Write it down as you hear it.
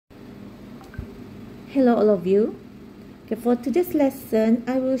Hello all of you. Okay, for today's lesson,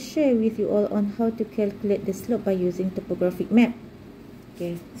 I will share with you all on how to calculate the slope by using topographic map.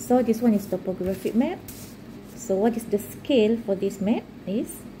 Okay, so this one is topographic map. So what is the scale for this map?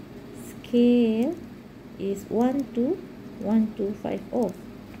 Scale is 1:1250.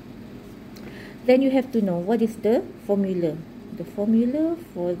 Then you have to know what is the formula. The formula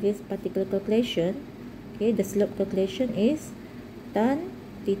for this particular calculation, okay, the slope calculation is tan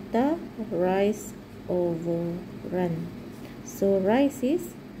theta rise over run. So rise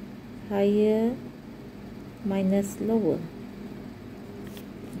is higher minus lower.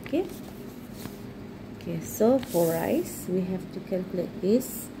 Okay, so for rise we have to calculate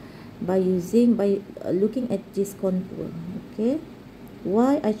this by looking at this contour. Okay,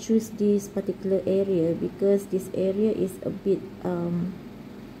 why I choose this particular area? Because this area is a bit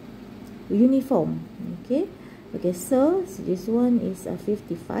uniform. Okay, so this one is a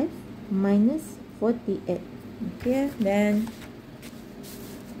 55 minus 48. Okay, then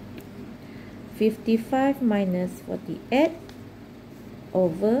 55 minus 48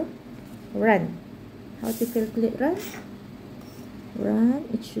 over run. How to calculate run? Run,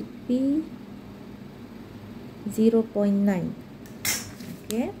 it should be 0.9.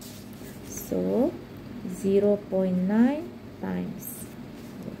 Okay, so 0.9 times.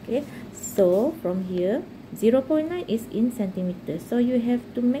 Okay, so from here 0.9 is in centimeters, so you have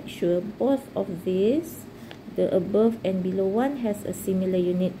to make sure both of these, the above and below one, has a similar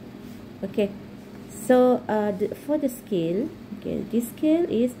unit. Okay, so for the scale, okay, this scale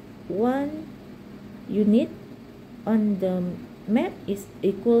is 1 unit on the map is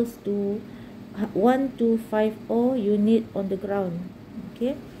equals to 1250 unit on the ground.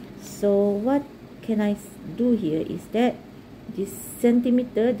 Okay, so what can I do here is that this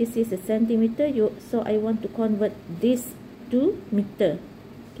centimeter, this is a centimeter, so I want to convert this to meter.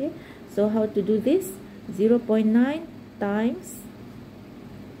 Okay, so how to do this? 0.9 times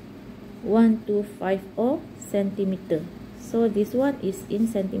 1250 centimeter. So this one is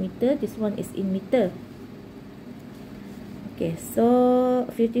in centimeter, this one is in meter. Okay, so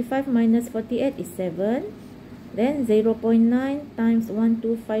 55 minus 48 is 7. Then 0.9 times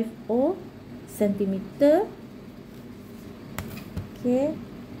 1250 centimeter. Okay,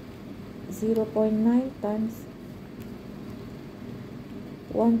 0.9 times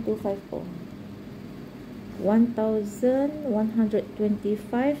 1250,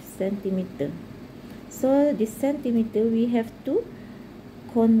 1125 centimeter. So this centimeter we have to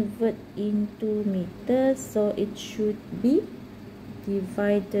convert into meters, so it should be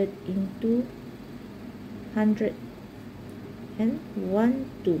divided into 100 and 1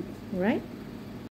 2, right?